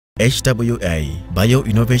HWA, Bio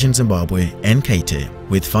Innovation Zimbabwe and KT,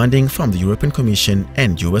 with funding from the European Commission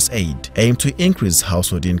and USAID, aim to increase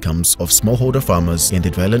household incomes of smallholder farmers in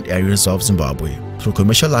the dryland areas of Zimbabwe through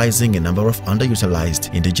commercializing a number of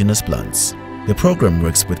underutilized indigenous plants. The program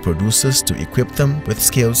works with producers to equip them with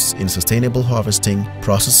skills in sustainable harvesting,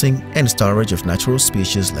 processing and storage of natural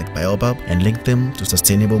species like Baobab and link them to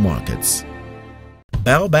sustainable markets.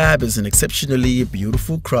 Baobab is an exceptionally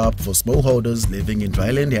beautiful crop for smallholders living in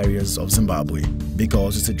dryland areas of Zimbabwe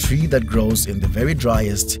because it's a tree that grows in the very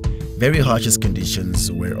driest, very harshest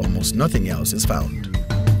conditions where almost nothing else is found.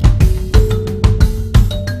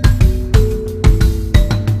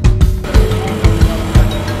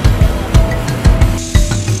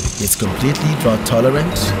 It's completely drought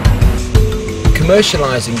tolerant.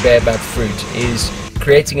 Commercializing Baobab fruit is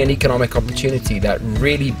creating an economic opportunity that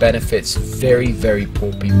really benefits very, very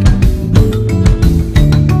poor people.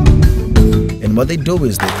 And what they do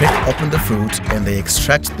is they crack open the fruit and they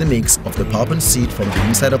extract the mix of the pulp and seed from the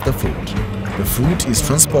inside of the fruit. The fruit is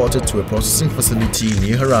transported to a processing facility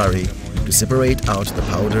near Harare to separate out the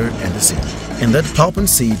powder and the seed. And that pulp and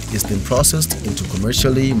seed is then processed into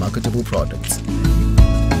commercially marketable products.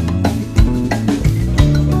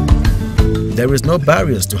 There is no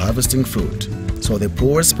barriers to harvesting fruit, so the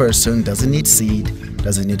poorest person doesn't need seed,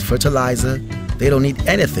 doesn't need fertilizer, they don't need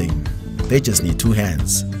anything, they just need two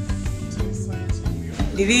hands.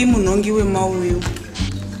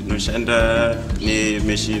 Ndinoshanda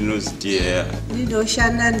nemeshini inoziti here.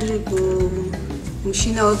 Ndinoshanda ndiri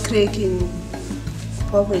kumushina wecracking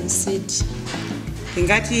pulp and seed.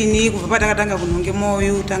 Ndingati ini kubva patakatanga kunhonge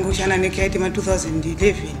moyo tanga kushanda nekaiti ma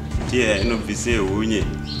 2011. Tiye inobvise hunye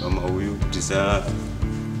pamauyu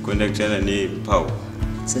tisakondaktana nepau.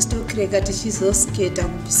 Sistocracka tichizosketa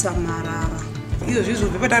kubvisa marara. Izvo zvizvo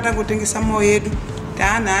patakatanga kutengesa moyo yedu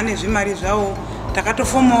taanhane zvimari zvawo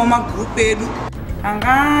takatofomawo magroup edu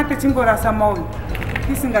anga tichingorasa moyo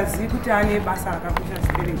tisingazivi kuti ane basa rakakosha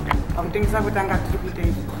zvibereka pakutengesa kwetanga tiri kuita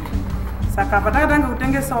izvi. Saka patakatanga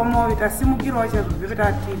kutengesawo moyo tasimukirawo chaizvo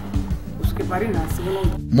petati kusvike pari nhasi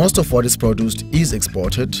unono. Most of what is produced is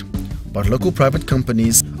exported, but local private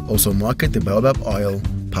companies also market the baobab oil,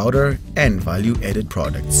 powder and value-added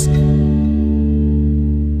products.